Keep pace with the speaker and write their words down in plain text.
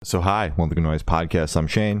So hi, One Big Noise Podcast. I'm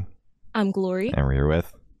Shane. I'm Glory. And we're here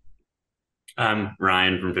with... I'm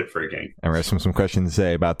Ryan from Fit for a Gang. And we have some questions to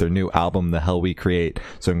say about their new album, The Hell We Create.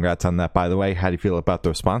 So congrats on that, by the way. How do you feel about the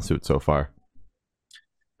response to it so far?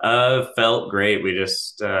 Felt great. We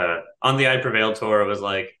just, on the I Prevail tour, it was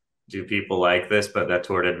like, do people like this? But that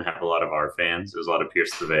tour didn't have a lot of our fans. It was a lot of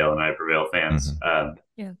Pierce the Veil and I Prevail fans.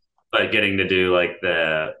 Yeah. But getting to do like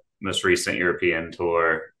the most recent European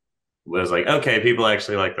tour was like, okay, people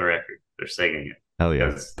actually like the record. They're singing it. Hell yeah.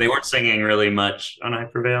 Because they weren't singing really much on I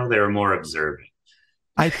Prevail. They were more observing.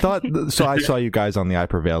 I thought, so I saw you guys on the I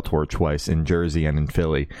Prevail tour twice in Jersey and in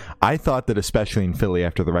Philly. I thought that especially in Philly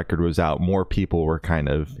after the record was out, more people were kind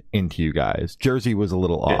of into you guys. Jersey was a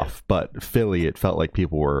little off, but Philly, it felt like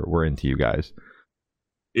people were into you guys.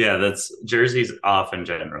 Yeah, Jersey's off in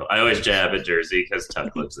general. I always jab at Jersey because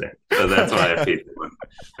Tuck lives there. So that's why I have people.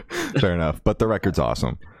 Fair enough. But the record's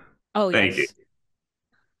awesome. Oh, yes. Thank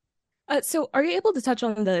you. So are you able to touch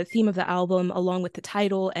on the theme of the album along with the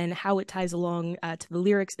title and how it ties along to the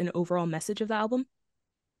lyrics and overall message of the album?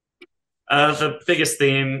 The biggest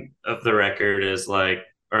theme of the record is or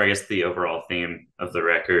I guess the overall theme of the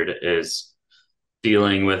record is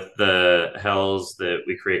dealing with the hells that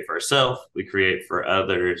we create for ourselves, we create for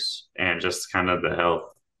others, and just kind of the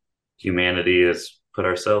hell humanity has put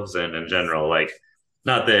ourselves in general. Like,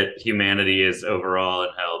 not that humanity is overall in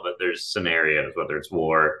hell, but there's scenarios, whether it's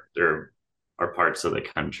war, there are parts of the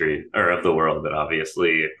country or of the world that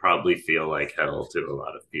obviously probably feel like hell to a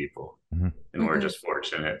lot of people. Mm-hmm. And we're just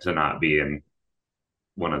fortunate to not be in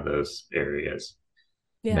one of those areas.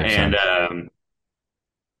 Yeah. And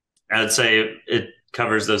I'd say it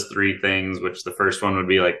covers those three things, which the first one would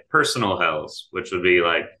be like personal hells, which would be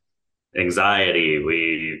like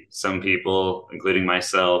anxiety. Some people, including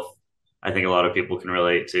myself, I think a lot of people can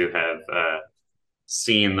relate to, have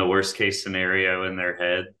seen the worst case scenario in their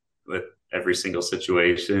head with every single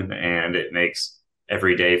situation, and it makes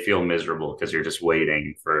every day feel miserable because you're just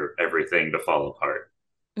waiting for everything to fall apart,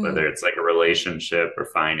 whether it's like a relationship or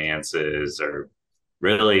finances or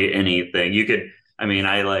really anything.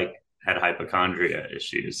 I had hypochondria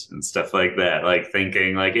issues and stuff like that, like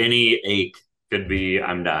thinking like any ache could be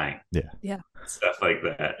I'm dying. Yeah. Stuff like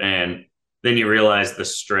that. And then you realize the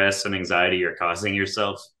stress and anxiety you're causing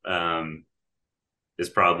yourself is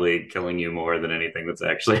probably killing you more than anything that's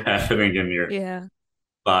actually happening in your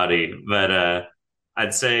body. But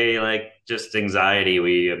I'd say like just anxiety,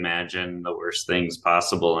 we imagine the worst things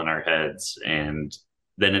possible in our heads, and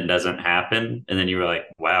then it doesn't happen. And then you're like,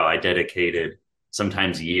 wow, I dedicated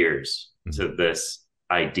sometimes years to this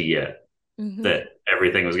idea that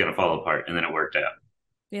everything was going to fall apart, and then it worked out.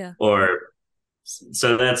 Yeah.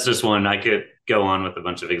 So that's just one. I could go on with a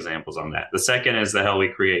bunch of examples on that. The second is the hell we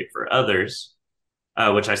create for others,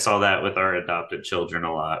 which I saw that with our adopted children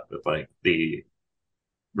a lot, with like the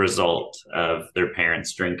result of their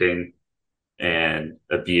parents drinking and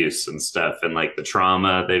abuse and stuff, and like the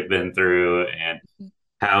trauma they've been through, and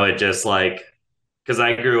how it just like, because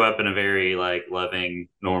I grew up in a very like loving,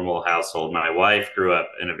 normal household. My wife grew up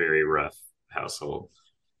in a very rough household.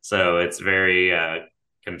 So it's very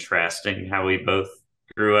contrasting how we both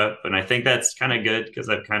grew up. And I think that's kind of good because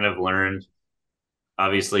I've kind of learned,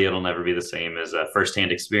 obviously it'll never be the same as a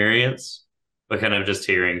firsthand experience, but kind of just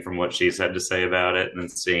hearing from what she's had to say about it and then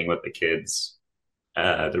seeing what the kids,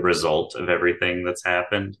 the result of everything that's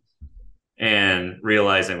happened, and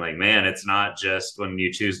realizing like, man, it's not just when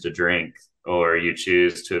you choose to drink or you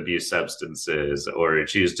choose to abuse substances or you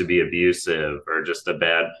choose to be abusive or just a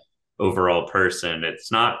bad overall person.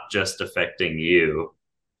 It's not just affecting you.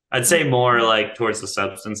 I'd say more like towards the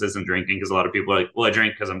substances and drinking, because a lot of people are like, well, I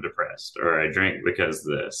drink because I'm depressed, or I drink because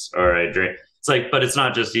this, or I drink. It's like, but it's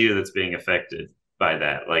not just you that's being affected by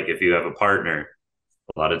that. Like if you have a partner,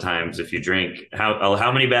 a lot of times if you drink,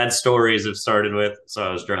 how many bad stories have started with, so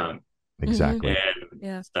I was drunk. Exactly.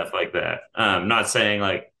 And stuff like that. Not saying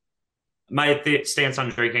like my stance on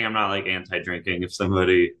drinking, I'm not like anti-drinking. If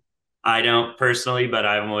somebody, I don't personally, but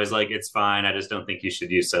I'm always like, it's fine. I just don't think you should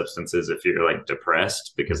use substances if you're like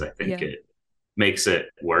depressed, because I think it makes it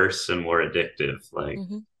worse and more addictive. Like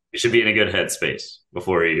you should be in a good headspace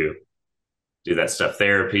before you do that stuff.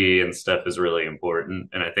 Therapy and stuff is really important.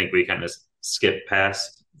 And I think we kind of skip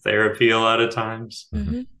past therapy a lot of times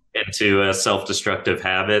into self-destructive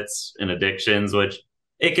habits and addictions, which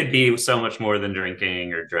it could be so much more than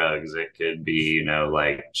drinking or drugs. It could be,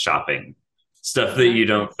 like shopping, stuff that you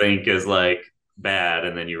don't think is like bad,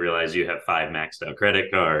 and then you realize you have 5 maxed out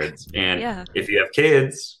credit cards. And if you have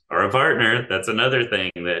kids or a partner, that's another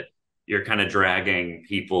thing that you're kind of dragging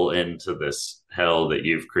people into this hell that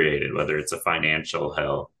you've created, whether it's a financial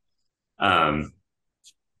hell.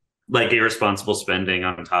 like irresponsible spending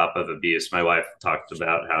on top of abuse. My wife talked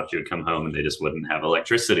about how she would come home and they just wouldn't have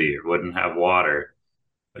electricity or wouldn't have water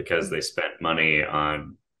because they spent money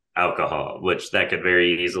on alcohol, which that could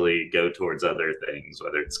very easily go towards other things,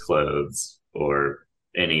 whether it's clothes or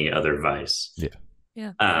any other vice. Yeah.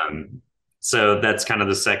 Yeah. So that's kind of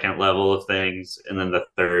the second level of things. And then the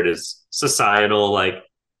third is societal, like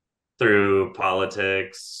through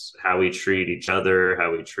politics, how we treat each other,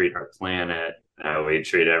 how we treat our planet, how we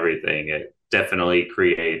treat everything. It definitely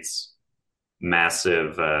creates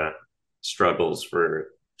massive struggles for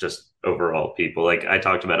just overall people. Like I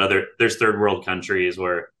talked about there's third world countries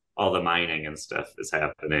where all the mining and stuff is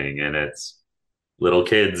happening and it's little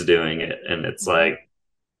kids doing it. And it's like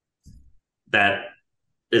that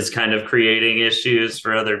is kind of creating issues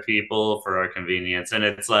for other people for our convenience. And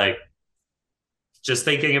it's like just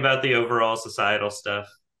thinking about the overall societal stuff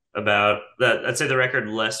about that. I'd say the record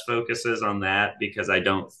less focuses on that because I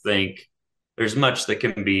don't think there's much that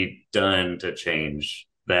can be done to change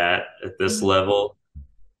that at this level.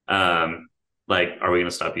 Like, are we going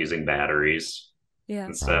to stop using batteries? Yeah.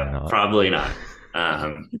 And stuff? Probably not.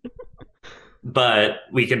 But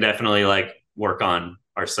we can definitely like work on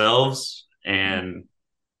ourselves and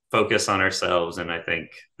focus on ourselves. And I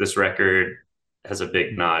think this record has a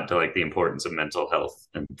big nod to like the importance of mental health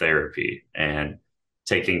and therapy and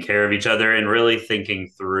taking care of each other and really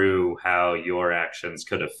thinking through how your actions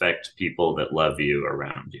could affect people that love you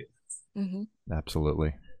around you. Mm-hmm.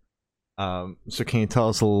 Absolutely. So can you tell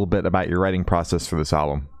us a little bit about your writing process for this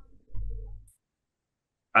album?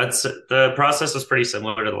 The process was pretty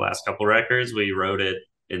similar to the last couple records. We wrote it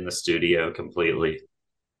in the studio completely,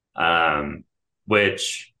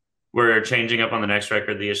 which we're changing up on the next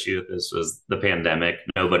record. The issue with this was the pandemic.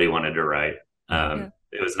 Nobody wanted to write.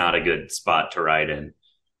 It was not a good spot to write in.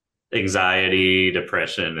 Anxiety,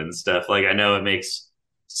 depression, and stuff. Like, I know it makes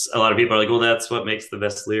a lot of people are like, well, that's what makes the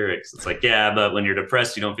best lyrics. It's like, yeah, but when you're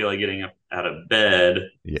depressed, you don't feel like getting up out of bed.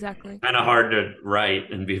 Exactly. Kind of hard to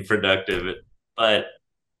write and be productive. But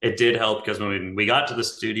it did help because when we got to the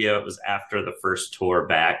studio, it was after the first tour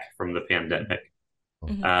back from the pandemic.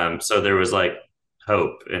 So there was like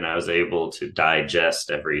hope, and I was able to digest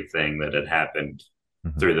everything that had happened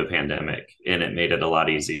through the pandemic. And it made it a lot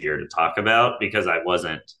easier to talk about because I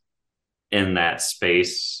wasn't in that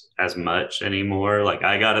space as much anymore. Like,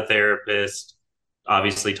 I got a therapist,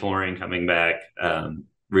 obviously touring, coming back,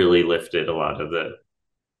 really lifted a lot of the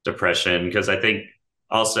depression. Because I think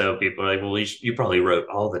also people are like, well, you probably wrote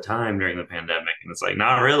all the time during the pandemic. And it's like,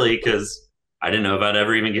 not really, because I didn't know if I'd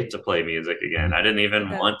ever even get to play music again. I didn't even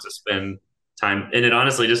want to spend time. And it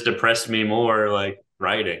honestly just depressed me more, like,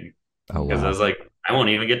 writing. Because I was like, I won't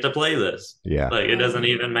even get to play this. Yeah. Like, it doesn't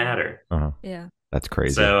even matter. Yeah. That's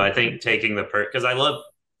crazy. So I think taking because I love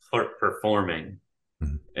performing.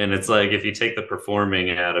 And it's like, if you take the performing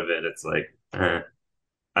out of it, it's like, I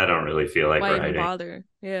don't really feel like why writing. even bother?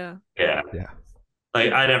 Yeah.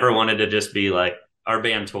 Like, I never wanted to just be like, our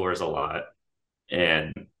band tours a lot.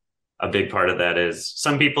 And a big part of that is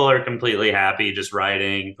some people are completely happy just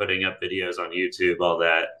writing, putting up videos on YouTube, all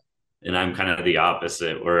that. And I'm kind of the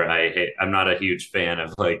opposite, where I'm not a huge fan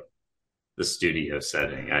of like the studio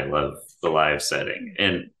setting. I love the live setting.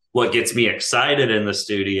 And what gets me excited in the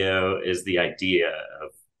studio is the idea of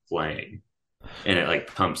playing. And it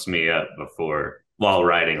like pumps me up while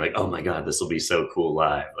writing, like, oh my God, this will be so cool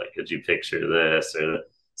live. Like, could you picture this?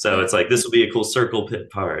 So it's like, this will be a cool circle pit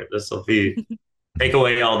part. This will be, take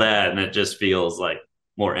away all that. And it just feels like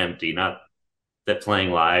more empty. Not that playing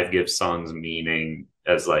live gives songs meaning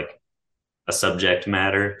as like a subject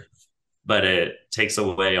matter, but it takes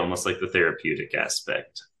away almost like the therapeutic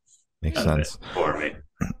aspect. Makes sense for me.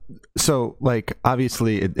 So, like,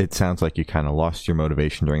 obviously it sounds like you kind of lost your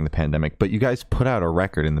motivation during the pandemic, but you guys put out a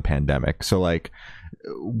record in the pandemic. So, like,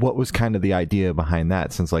 what was kind of the idea behind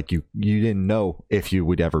that, since like you didn't know if you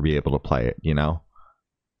would ever be able to play it, you know?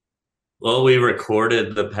 Well, we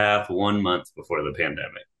recorded The Path 1 month before the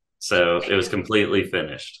pandemic. So it was completely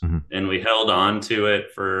finished. And we held on to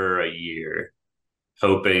it for a year,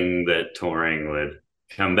 hoping that touring would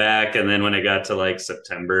come back. And then when it got to like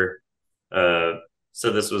September, so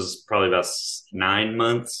this was probably about 9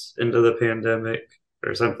 months into the pandemic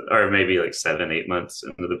or something, or maybe like 7-8 months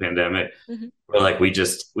into the pandemic. We're like,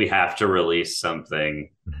 we have to release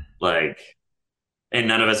something, like, and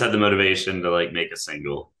none of us had the motivation to like make a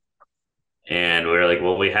single. And we were like,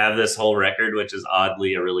 well, we have this whole record, which is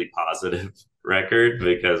oddly a really positive record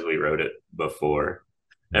because we wrote it before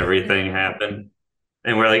everything happened.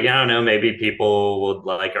 And we're like, yeah, I don't know, maybe people would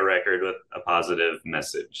like a record with a positive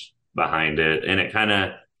message behind it. And it kind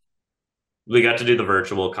of, we got to do the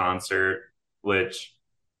virtual concert, which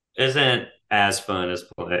isn't as fun as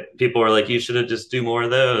people were like, you should have just do more of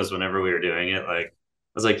those whenever we were doing it. Like,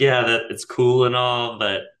 I was like, yeah, that it's cool and all,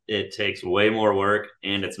 but it takes way more work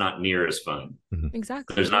and it's not near as fun.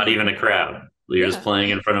 Exactly. There's not even a crowd. You're just Yeah. playing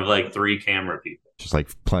in front of like 3 camera people. Just like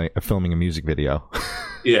filming a music video.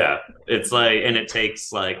 Yeah. It's like, and it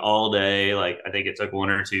takes like all day. Like, I think it took 1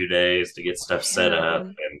 or 2 days to get stuff set up Damn.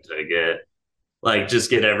 and to get like just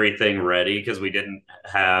get everything ready because we didn't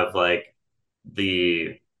have like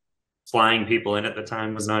the flying people in at the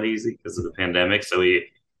time was not easy because of the pandemic. So we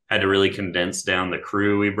had to really condense down the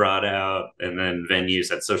crew we brought out, and then venues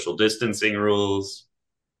had social distancing rules.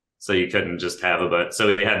 So you couldn't just have a bunch.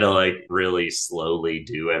 So we had to like really slowly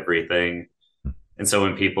do everything. And so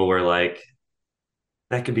when people were like,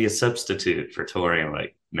 that could be a substitute for touring,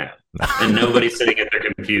 like, no. And nobody's sitting at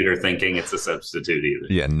their computer thinking it's a substitute either.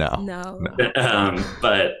 Yeah, no. No.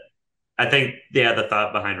 But I think, yeah, the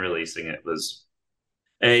thought behind releasing it was,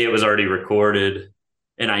 A, it was already recorded,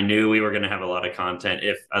 and I knew we were going to have a lot of content.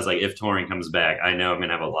 If I was like, if touring comes back, I know I'm going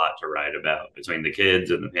to have a lot to write about between the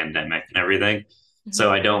kids and the pandemic and everything.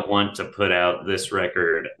 So I don't want to put out this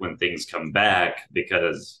record when things come back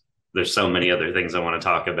because there's so many other things I want to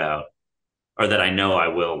talk about or that I know I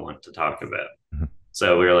will want to talk about. Mhm.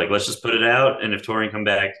 So we were like, let's just put it out. And if touring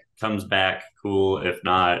comes back, cool. If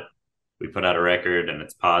not, we put out a record and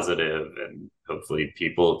it's positive and hopefully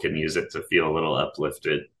people can use it to feel a little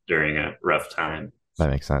uplifted during a rough time.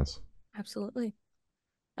 That makes sense. Absolutely.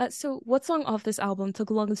 So what song off this album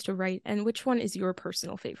took longest to write, and which one is your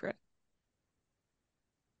personal favorite?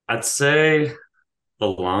 I'd say the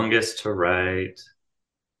longest to write,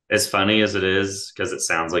 as funny as it is, because it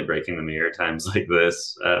sounds like breaking the mirror times like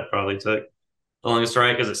this, probably took the longest to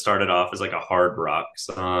write because it started off as like a hard rock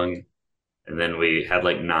song. And then we had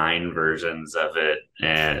like 9 versions of it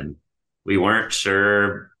and we weren't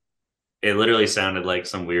sure. It literally sounded like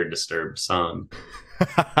some weird Disturbed song.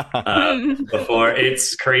 Before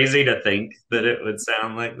it's crazy to think that it would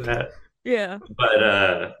sound like that. Yeah.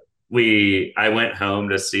 But I went home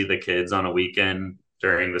to see the kids on a weekend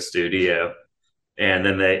during the studio, and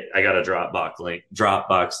then I got a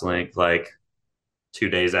Dropbox link like 2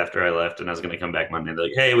 days after I left, and I was going to come back Monday. They're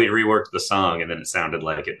like, hey, we reworked the song, and then it sounded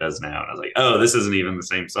like it does now. And I was like, oh, this isn't even the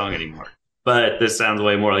same song anymore. But this sounds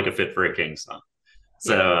way more like a Fit for a King song.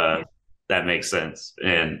 So that makes sense.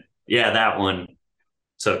 And yeah, that one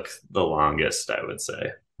took the longest, I would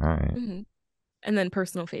say. All right. Mm-hmm. And then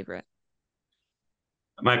personal favorite.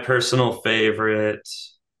 My personal favorite,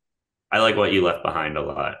 I like What You Left Behind a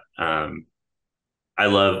lot.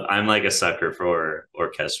 I'm like a sucker for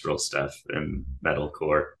orchestral stuff and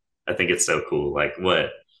metalcore. I think it's so cool. Like a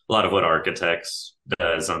lot of what Architects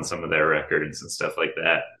does on some of their records and stuff like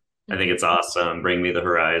that. I think it's awesome. Bring Me the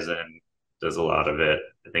Horizon does a lot of it.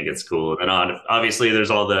 I think it's cool. And obviously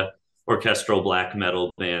there's all the orchestral black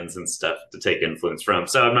metal bands and stuff to take influence from.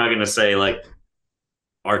 So I'm not going to say like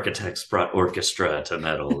Architects brought orchestra to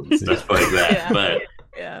metal and stuff like that. But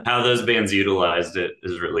how those bands utilized it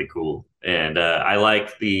is really cool. And I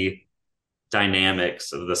like the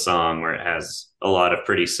dynamics of the song where it has a lot of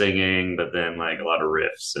pretty singing, but then like a lot of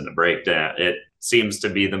riffs and a breakdown. It seems to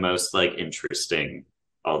be the most like interesting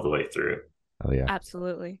all the way through. Oh yeah,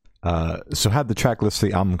 absolutely. So how'd the track list for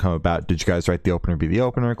the album come about? Did you guys write the opener be the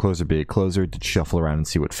opener, closer be a closer? Did you shuffle around and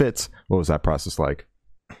see what fits? What was that process like?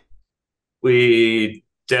 We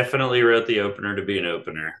definitely wrote the opener to be an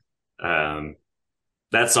opener.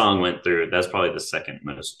 That song went through, that's probably the second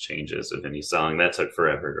most changes of any song. That took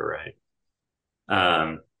forever to write.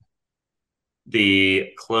 The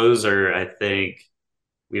closer, I think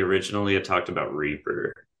we originally had talked about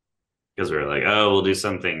Reaper because we were like, oh, we'll do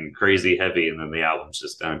something crazy heavy, and then the album's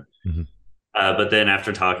just done. Mm-hmm. But then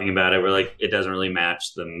after talking about it, we're like, it doesn't really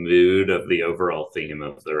match the mood of the overall theme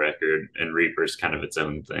of the record, and Reaper's kind of its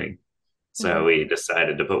own thing. So we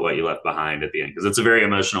decided to put What You Left Behind at the end because it's a very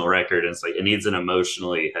emotional record. And it's like it needs an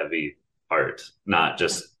emotionally heavy part, not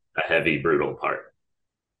just a heavy, brutal part.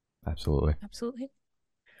 Absolutely. Absolutely.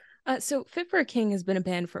 So Fit for a King has been a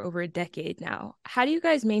band for over a decade now. How do you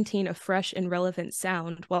guys maintain a fresh and relevant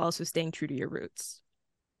sound while also staying true to your roots?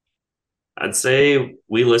 I'd say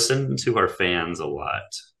we listen to our fans a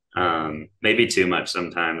lot. Maybe too much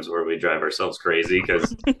sometimes where we drive ourselves crazy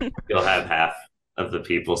because you'll have half of the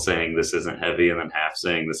people saying this isn't heavy and then half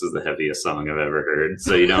saying this is the heaviest song I've ever heard.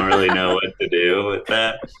 So you don't really know what to do with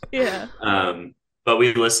that. Yeah. But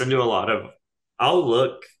we listen to a lot of, I'll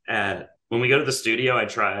look at, when we go to the studio, I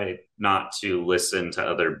try not to listen to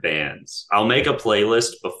other bands. I'll make a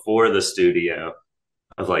playlist before the studio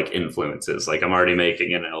of like influences. Like I'm already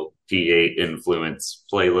making an P8 influence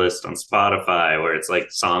playlist on Spotify where it's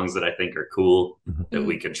like songs that I think are cool that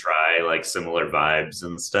we could try, like similar vibes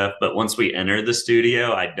and stuff. But once we enter the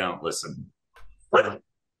studio, I don't listen. Like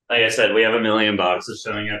I said, we have 1 million boxes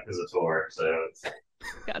showing up as a tour, so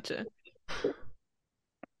Gotcha.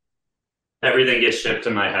 everything gets shipped to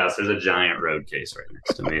my house. There's a giant road case right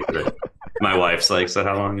next to me that my wife's like, so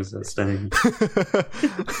how long is that staying?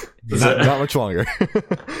 Not much longer.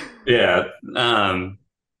 Yeah.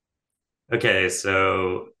 Okay,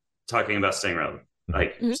 so talking about staying relevant,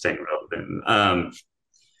 staying relevant.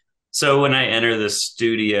 So when I enter the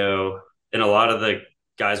studio, and a lot of the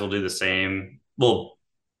guys will do the same. Well,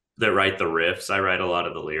 they write the riffs. I write a lot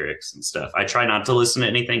of the lyrics and stuff. I try not to listen to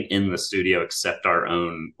anything in the studio except our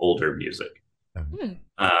own older music,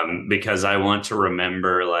 because I want to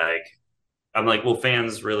remember. I'm like, well,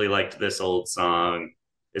 fans really liked this old song.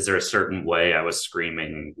 Is there a certain way I was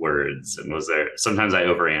screaming words? And was there, sometimes I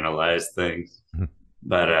overanalyze things,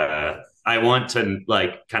 but I want to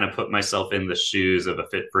like kind of put myself in the shoes of a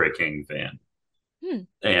Fit for a King fan.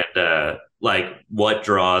 And like what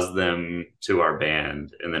draws them to our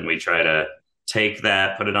band. And then we try to take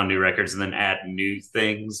that, put it on new records, and then add new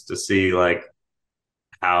things to see like,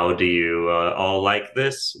 how do you all like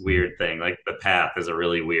this weird thing? Like The Path is a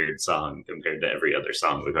really weird song compared to every other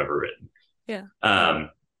song we've ever written. Yeah.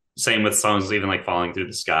 Same with songs even like Falling Through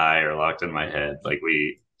the Sky or Locked in My Head. Like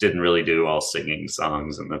we didn't really do all singing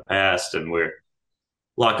songs in the past, and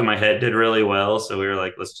Locked in My Head did really well, so we were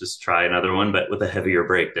like, let's just try another one, but with a heavier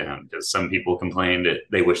breakdown, because some people complained that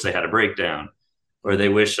they wish they had a breakdown, or they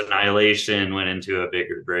wish Annihilation went into a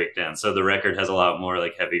bigger breakdown. So the record has a lot more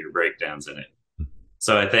like heavier breakdowns in it.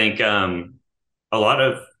 So I think a lot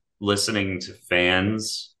of listening to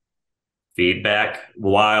fans' feedback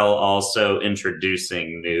while also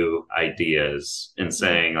introducing new ideas and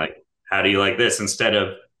saying like, how do you like this? Instead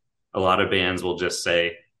of, a lot of bands will just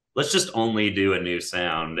say, let's just only do a new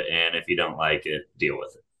sound, and if you don't like it, deal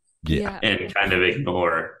with it. Yeah. And kind of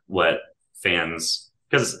ignore what fans,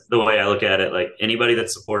 because the way I look at it, like anybody that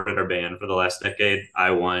supported our band for the last decade,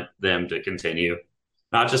 I want them to continue,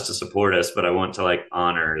 not just to support us, but I want to like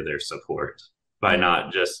honor their support by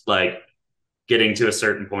not just like getting to a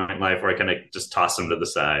certain point in life where I kind of just toss them to the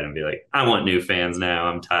side and be like, I want new fans now.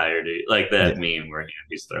 I'm tired. Like that meme where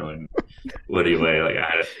he's throwing Woody away. Like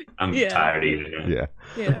I'm tired of you.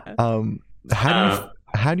 Yeah.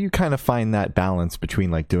 How do you kind of find that balance between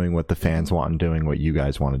like doing what the fans want and doing what you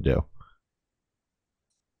guys want to do?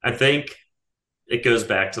 I think it goes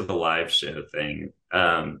back to the live show thing.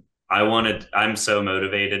 I'm so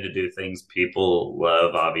motivated to do things people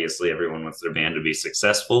love. Obviously, everyone wants their band to be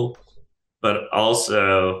successful. But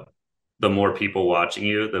also, the more people watching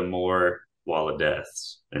you, the more Wall of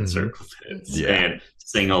Deaths and Circle Pits and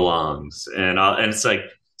sing-alongs. And it's like,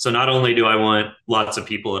 so not only do I want lots of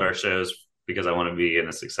people at our shows because I want to be in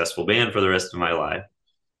a successful band for the rest of my life,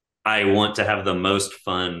 I want to have the most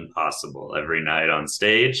fun possible every night on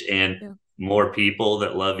stage. And more people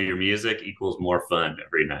that love your music equals more fun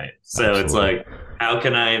every night. So It's like, how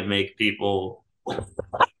can I make people...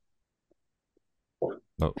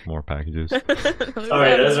 Oh, more packages. All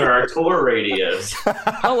right, those are our tour radios.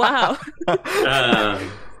 Oh, wow.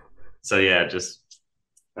 So yeah, just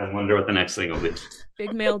I wonder what the next thing will be.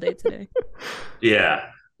 Big mail day today. Yeah,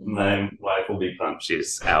 my wife will be pumped.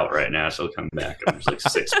 She's out right now. She'll come back and there's like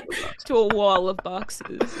 6 more boxes. To a wall of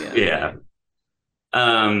boxes. Yeah.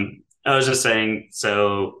 I was just saying,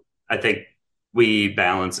 so I think we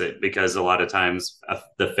balance it because a lot of times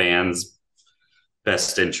the fans'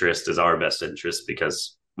 best interest is our best interest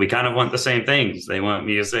because we kind of want the same things. They want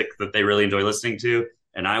music that they really enjoy listening to,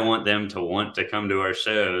 and I want them to want to come to our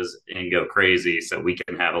shows and go crazy so we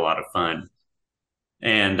can have a lot of fun.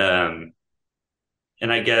 And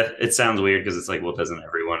I guess it sounds weird because it's like, well, doesn't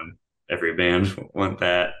every band want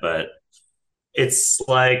that? But it's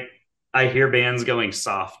like I hear bands going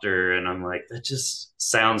softer and I'm like, that just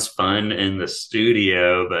sounds fun in the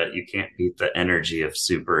studio, but you can't beat the energy of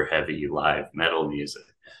super heavy live metal music.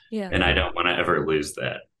 Yeah. And I don't want to ever lose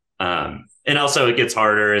that. And also it gets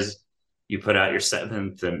harder as you put out your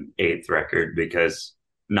 7th and 8th record because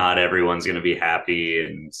not everyone's going to be happy.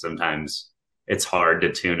 And sometimes it's hard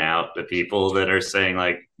to tune out the people that are saying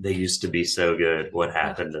like, they used to be so good. What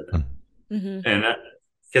happened to them? And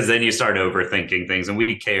because then you start overthinking things, and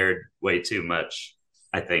we cared way too much,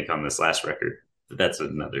 I think, on this last record. But that's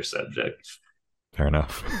another subject. Fair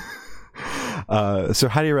enough. So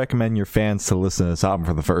how do you recommend your fans to listen to this album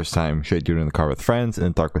for the first time? Should you do it in the car with friends, in the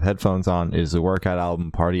dark with headphones on? Is it a workout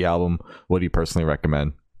album, party album? What do you personally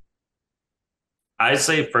recommend? I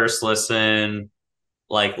say first listen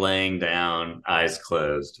like laying down, eyes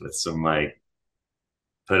closed, with some like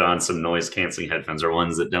put on some noise canceling headphones, or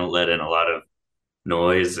ones that don't let in a lot of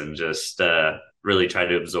noise, and just really try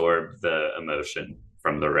to absorb the emotion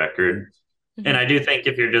from the record. And I do think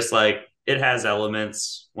if you're just like, it has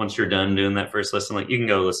elements once you're done doing that first listen, like you can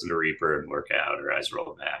go listen to Reaper and work out or Eyes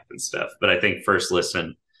Roll Back and stuff. But I think first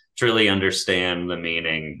listen, truly understand the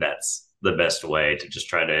meaning. That's the best way to just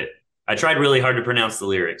try to. I tried really hard to pronounce the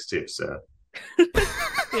lyrics too, so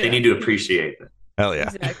they need to appreciate that. Hell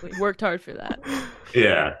yeah. Exactly. Worked hard for that.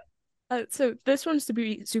 Yeah. So this one's to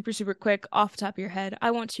be super, super quick, off the top of your head.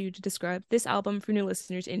 I want you to describe this album for new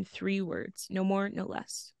listeners in 3 words. No more, no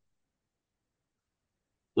less.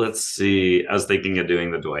 Let's see. I was thinking of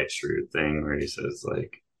doing the Dwight Schrute thing where he says,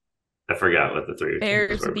 like, I forgot what the 3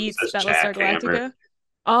 Bears, were. Beats, It says Battlestar Jackhammer. Galactica.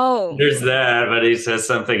 Oh. There's that, but he says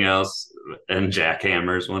something else, and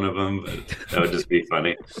Jackhammer's one of them, but that would just be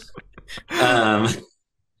funny.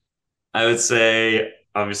 I would say,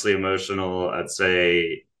 obviously, emotional. I'd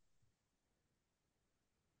say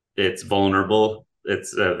it's vulnerable.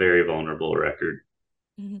 It's a very vulnerable record.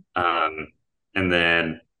 Mhm. And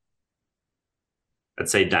then I'd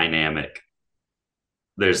say dynamic.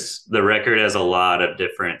 The record has a lot of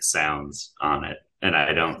different sounds on it, and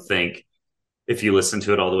I don't think if you listen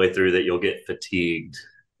to it all the way through that you'll get fatigued,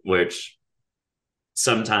 which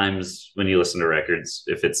sometimes when you listen to records,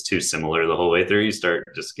 if it's too similar the whole way through, you start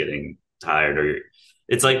just getting tired, or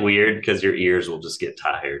it's like weird because your ears will just get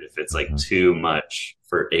tired if it's like too much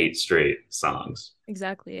for 8 straight songs.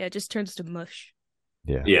 Exactly. Yeah, it just turns to mush.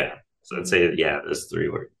 Yeah. So I'd say, those 3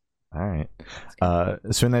 words. All right.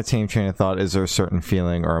 So in that same train of thought, is there a certain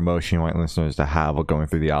feeling or emotion you want listeners to have while going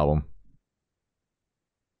through the album?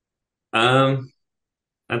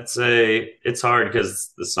 I'd say it's hard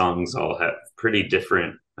because the songs all have pretty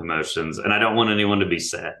different emotions, and I don't want anyone to be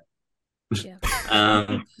sad. Yeah.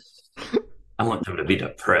 I want them to be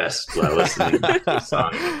depressed while listening to the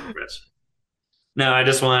song. No, I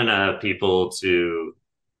just want people to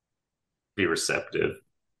be receptive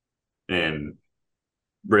and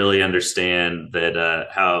really understand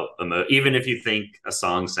that even if you think a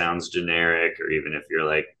song sounds generic, or even if you're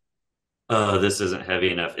like, oh, this isn't heavy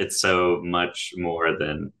enough, it's so much more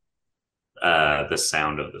than the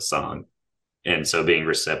sound of the song. And so being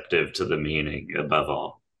receptive to the meaning above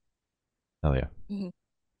all. Hell yeah. Mm-hmm.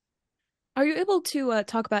 Are you able to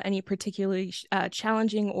talk about any particularly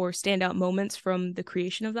challenging or standout moments from the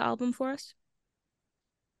creation of the album for us?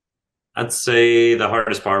 I'd say the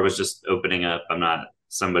hardest part was just opening up. I'm not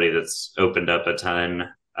somebody that's opened up a ton.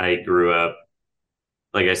 I grew up,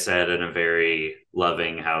 like I said, in a very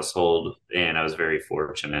loving household, and I was very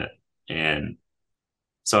fortunate. And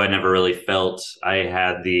so I never really felt I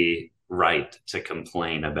had the right to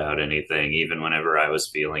complain about anything, even whenever I was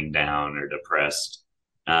feeling down or depressed.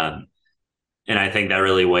 And I think that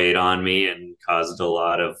really weighed on me and caused a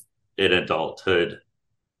lot of in adulthood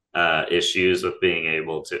issues with being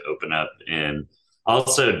able to open up and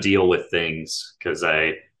also deal with things, because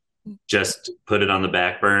I just put it on the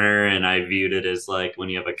back burner, and I viewed it as like when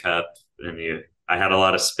you have a cup and I had a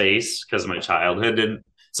lot of space because my childhood didn't.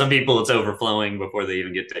 Some people it's overflowing before they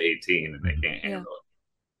even get to 18 and they can't handle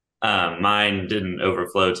it. Mine didn't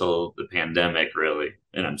overflow till the pandemic, really,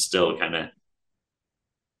 and I'm still kind of.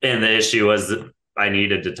 And the issue was that I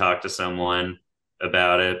needed to talk to someone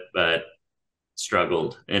about it, but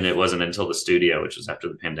struggled. And it wasn't until the studio, which was after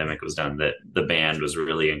the pandemic was done, that the band was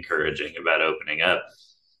really encouraging about opening up.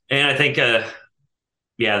 And I think, that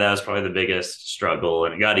was probably the biggest struggle,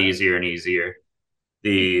 and it got easier and easier.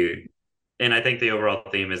 And I think the overall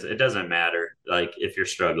theme is it doesn't matter. Like, if you're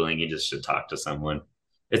struggling, you just should talk to someone.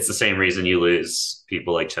 It's the same reason you lose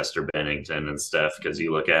people like Chester Bennington and stuff, because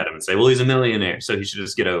you look at him and say, well, he's a millionaire, so he should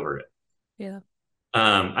just get over it. Yeah.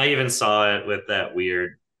 I even saw it with that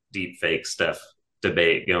weird deep fake stuff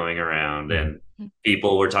debate going around, and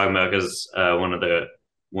people were talking about, because one of the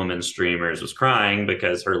women streamers was crying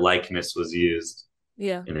because her likeness was used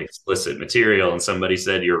in explicit material, and somebody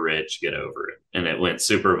said, you're rich, get over it. And it went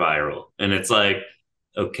super viral. And it's like,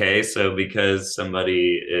 okay, so because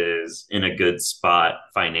somebody is in a good spot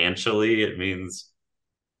financially, it means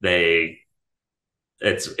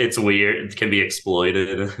it's weird. It can be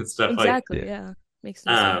exploited and stuff exactly, like that. Yeah. Makes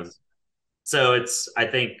no sense. So it's, I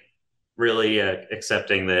think, really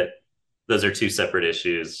accepting that those are 2 separate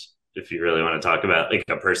issues. If you really want to talk about like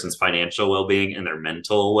a person's financial well-being and their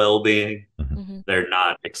mental well-being, they're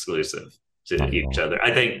not exclusive to each other.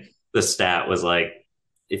 I think the stat was like,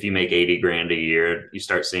 if you make 80 grand a year, you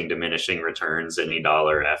start seeing diminishing returns any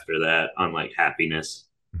dollar after that on like happiness.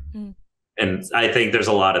 And I think there's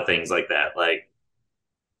a lot of things like that. Like,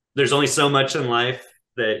 there's only so much in life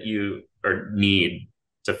that you or need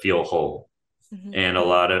to feel whole. Mhm. And a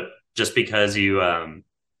lot of just because you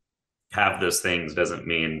have those things doesn't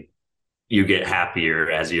mean you get happier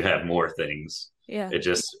as you have more things. Yeah. It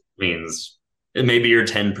just means maybe you're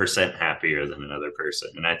 10% happier than another person.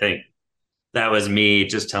 And I think that was me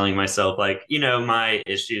just telling myself, like, my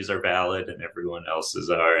issues are valid and everyone else's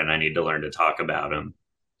are, and I need to learn to talk about them,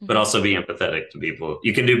 but Mhm. also be empathetic to people.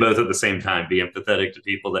 You can do both at the same time, be empathetic to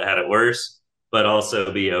people that had it worse, but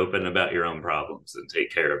also be open about your own problems and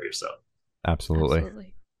take care of yourself. Absolutely.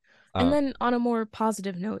 Absolutely. And then on a more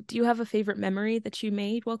positive note, do you have a favorite memory that you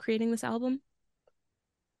made while creating this album?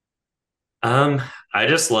 I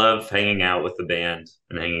just love hanging out with the band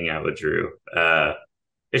and hanging out with Drew.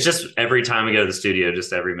 It's just every time we go to the studio,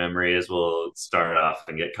 just every memory is we'll start off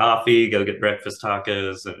and get coffee, go get breakfast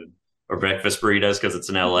tacos or breakfast burritos because it's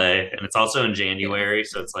in LA and it's also in January,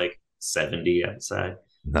 so it's like 70 outside,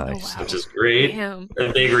 Nice. Oh, wow. which is great. Damn.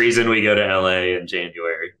 A big reason we go to LA in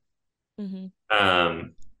January. Hmm.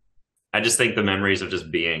 I just think the memories of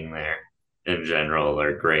just being there in general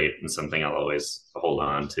are great and something I'll always hold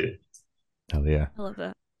on to. Hell yeah. I love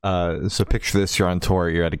that. So picture this, you're on tour,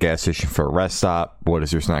 you're at a gas station for a rest stop. What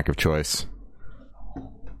is your snack of choice?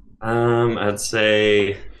 I'd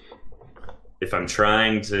say if I'm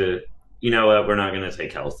trying to, you know what, we're not going to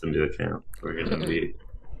take health into account. We're going to be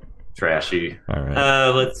trashy. All right.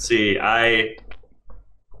 Let's see. I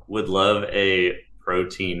would love a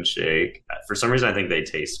protein shake. For some reason, I think they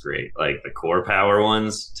taste great. Like the Core Power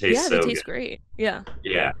ones taste They so taste good. great. Yeah.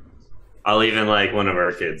 Yeah. I'll even like one of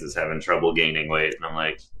our kids is having trouble gaining weight, and I'm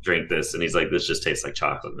like, drink this, and he's like, this just tastes like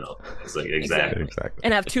chocolate milk. It's like exactly.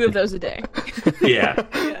 And have 2 of those a day. Yeah.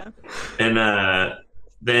 Yeah. And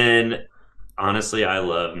then honestly, I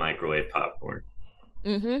love microwave popcorn.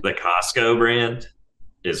 Mm-hmm. The Costco brand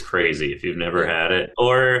is crazy if you've never had it,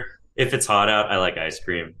 or if it's hot out, I like ice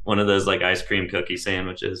cream. One of those like ice cream cookie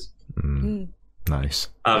sandwiches. Nice.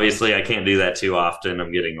 Obviously, I can't do that too often.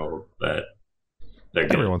 I'm getting old, but they're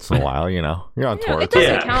good. Every once in a while, you're on tour. It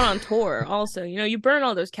doesn't count on tour. Also, you burn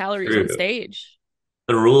all those calories True. on stage.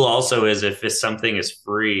 The rule also is if something is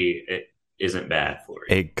free, it isn't bad for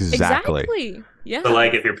you. Exactly. Yeah. So,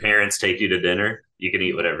 like, if your parents take you to dinner, you can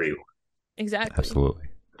eat whatever you want. Exactly. Absolutely.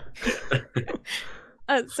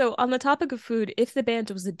 So, on the topic of food, if the band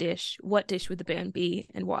was a dish, what dish would the band be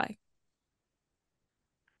and why?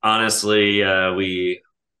 Honestly,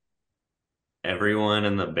 everyone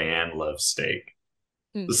in the band loves steak.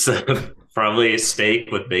 So probably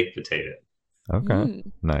steak with baked potato. Okay.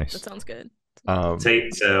 Nice. That sounds good.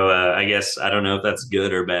 So I guess I don't know if that's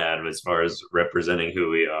good or bad as far as representing who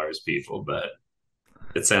we are as people, but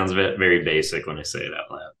it sounds very basic when I say it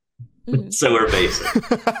out loud. So we're basic.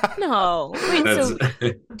 No. Wait, so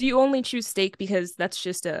do you only choose steak because that's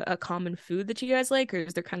just a common food that you guys like, or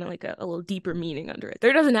is there kind of like a little deeper meaning under it?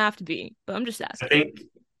 There doesn't have to be, but I'm just asking.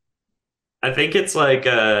 I think it's like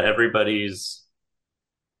everybody's.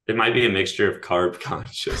 It might be a mixture of carb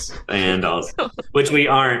conscious and also, which we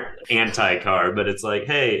aren't anti-carb, but it's like,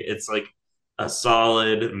 hey, it's like a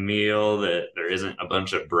solid meal that there isn't a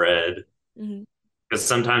bunch of bread. Because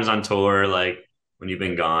sometimes on tour, like when you've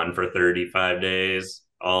been gone for 35 days,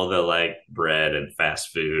 all the like bread and fast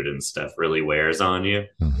food and stuff really wears on you.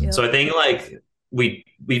 Yep. So I think like we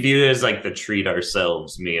view it as like the treat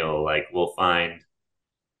ourselves meal. Like we'll find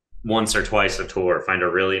once or twice a tour, find a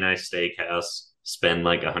really nice steakhouse, spend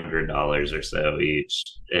like $100 or so each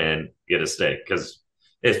and get a steak. Because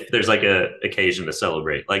if there's like a occasion to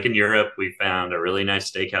celebrate, like in Europe, we found a really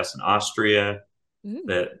nice steakhouse in Austria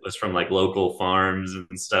that was from like local farms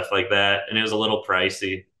and stuff like that. And it was a little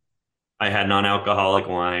pricey. I had non-alcoholic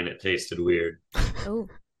wine. It tasted weird. Oh.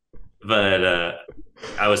 But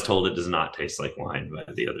I was told it does not taste like wine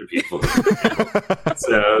by the other people.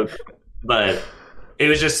 So, but it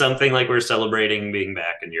was just something like we're celebrating being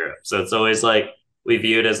back in Europe. So it's always like we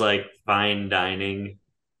view it as like fine dining,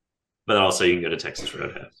 but also you can go to Texas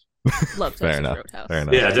Roadhouse. Love Texas Roadhouse. Fair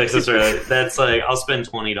enough. Yeah, Texas Roadhouse. That's like I'll spend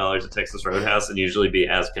 $20 at Texas Roadhouse and usually be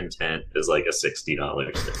as content as like a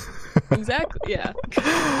 $60 steak. Exactly. Yeah.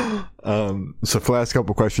 So for the last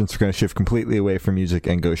couple of questions, we're going to shift completely away from music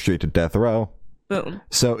and go straight to death row. Boom.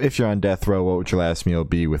 So if you're on death row, what would your last meal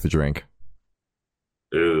be with a drink?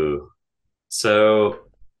 Ooh. So,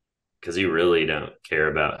 because you really don't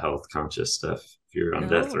care about health conscious stuff. If you're on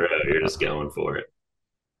death row, you're just going for it.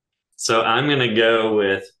 So I'm going to go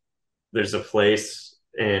with, there's a place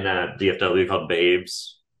in DFW called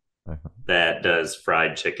Babes that does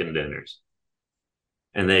fried chicken dinners.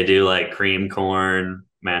 And they do like cream corn,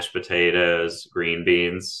 mashed potatoes, green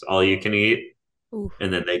beans, all you can eat. Ooh.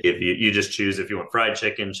 and then they give you just choose if you want fried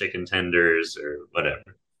chicken, chicken tenders, or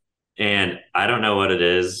whatever. And I don't know what it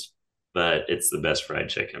is, but it's the best fried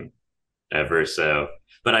chicken ever. So,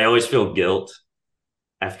 but I always feel guilt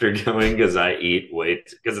after going because I eat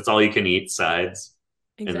because it's all you can eat sides.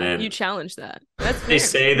 Exactly. And then you challenge that. That's they fair.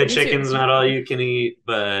 say the Me chicken's too. not all you can eat,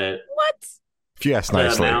 but What? If you ask the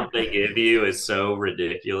nicely. amount they give you is so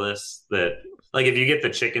ridiculous that, like, if you get the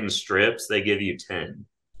chicken strips, they give you 10.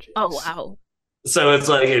 Oh wow. So it's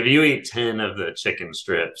like if you eat 10 of the chicken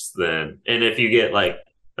strips, then, and if you get like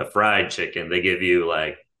the fried chicken, they give you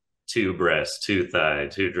like 2 breasts, 2 thigh,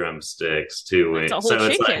 2 drumsticks, 2 It's wings. a whole So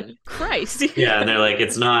it's chicken. like, Christ. yeah, and they're like,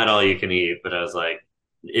 it's not all you can eat. But I was like,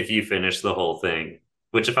 if you finish the whole thing,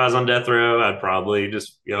 which if I was on death row, I'd probably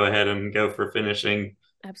just go ahead and go for finishing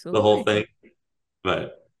Absolutely. the whole thing.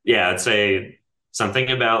 But yeah, I'd say something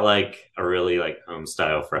about like a really like home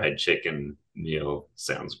style fried chicken meal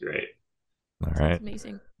sounds great. All right. That's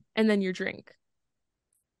amazing. And then your drink.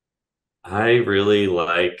 I really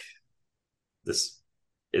like this.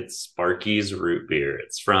 It's Sparky's root beer.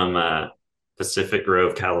 It's from Pacific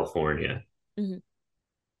Grove, California, Mhm.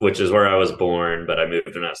 which is where I was born, but I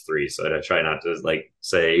moved when I was 3, so I try not to like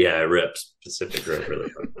say, yeah, I rep Pacific Grove really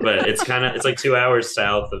quick. But it's like 2 hours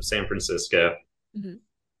south of San Francisco. Mhm.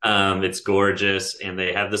 It's gorgeous, and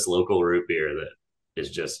they have this local root beer that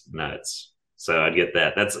is just nuts. So I'd get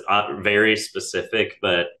that. That's very specific,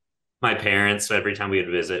 but my parents, so every time we would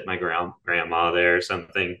visit my grandma there or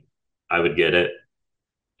something, I would get it.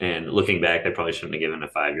 And looking back, I probably shouldn't have given a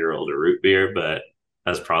 5-year-old a root beer, but I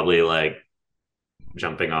was probably like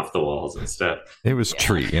jumping off the walls and stuff. It was a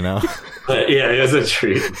treat, you know? But yeah, it was a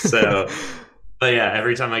treat. So, but yeah,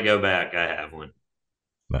 every time I go back, I have one.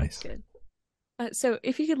 Nice. Good. So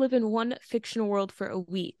if you could live in one fictional world for a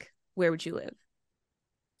week, where would you live?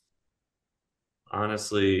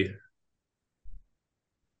 Honestly,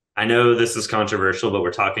 I know this is controversial, but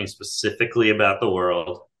we're talking specifically about the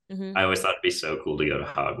world. Mhm. I always thought it'd be so cool to go to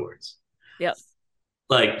Hogwarts. Yep.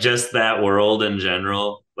 Like just that world in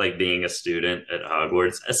general, like being a student at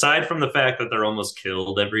Hogwarts, aside from the fact that they're almost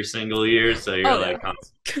killed every single year. So you're Oh, like,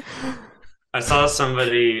 yeah. I saw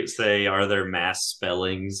somebody say, are there mass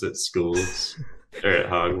spellings at schools or at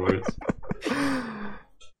Hogwarts? And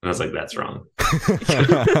I was like, that's wrong.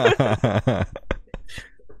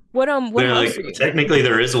 What They're house like, are you? technically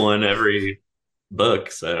there is one every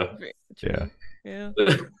book. So Yeah. Yeah.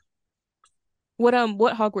 What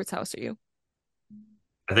Hogwarts house are you?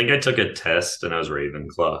 I think I took a test and I was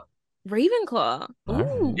Ravenclaw. Ravenclaw. All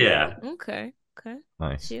Ooh. right. Yeah. Okay.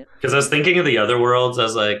 Nice. Yeah. Because I was thinking of the other worlds. I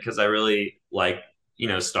was like, because I really like,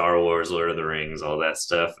 Star Wars, Lord of the Rings, all that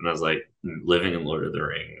stuff. And I was like, living in Lord of the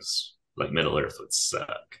Rings, like Middle Earth would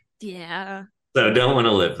suck. Yeah. So I don't want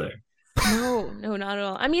to live there. No, not at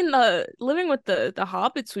all. I mean, living with the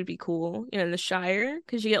hobbits would be cool, in the Shire,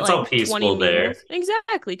 because you get It's all like 20 peaceful there. meals.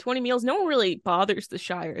 Exactly, 20 meals. No one really bothers the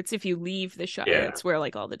Shire. It's if you leave the Shire, Yeah. it's where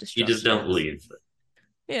like all the You destruction just don't is. leave.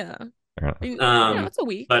 Yeah. Fair It's a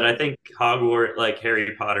week. But I think Hogwarts, like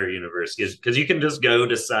Harry Potter universe, because you can just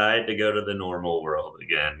decide to go to the normal world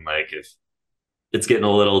again. Like if it's getting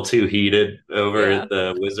a little too heated over Yeah.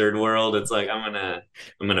 the wizard world, it's like I'm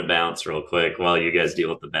gonna bounce real quick while you guys deal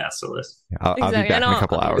with the basilisk. I'll be Exactly. back in a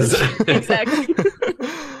couple hours. Exactly.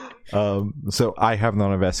 So I have the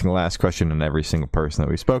honor of asking the last question, and every single person that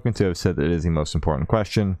we've spoken to have said that it is the most important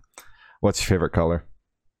question. What's your favorite color?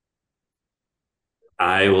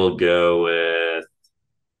 I will go with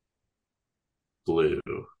blue.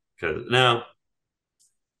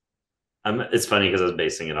 It's funny because I was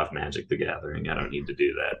basing it off Magic the Gathering. I don't need to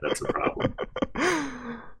do that. That's a problem.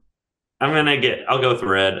 I'll go with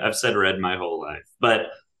red. I've said red my whole life, but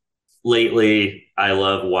lately I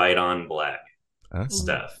love white on black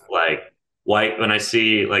stuff. Like white, when I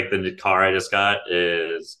see like the car I just got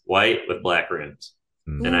is white with black rims,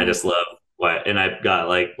 and I just love white. And I've got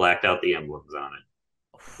like blacked out the emblems on it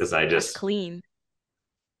because That's clean.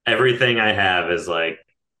 everything I have is like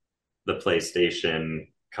the PlayStation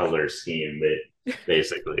color scheme,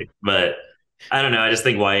 basically. But I don't know. I just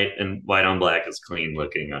think white on black is clean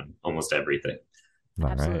looking on almost everything. All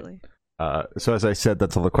right. Absolutely. So as I said,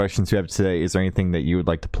 that's all the questions we have today. Is there anything that you would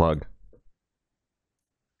like to plug?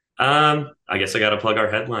 I guess I got to plug our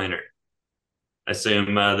headliner. I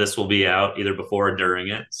assume this will be out either before or during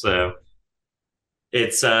it, so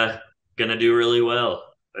it's gonna do really well.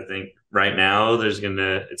 I think right now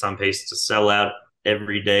it's on pace to sell out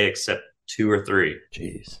every day except 2 or 3.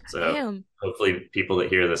 Jeez. So Damn. hopefully people that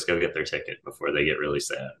hear this go get their ticket before they get really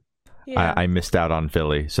sad. Yeah. I missed out on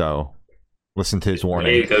Philly, so Listen to his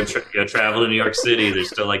warning. Hey, go travel to New York City. There's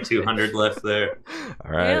still like 200 left there.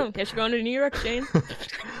 All right. Damn, guess you're going to New York, Shane.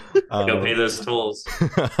 Go pay those tolls.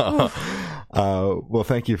 Well,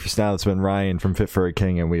 thank you for now. It's been Ryan from Fit for a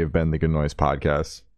King, and we have been the Good Noise Podcast.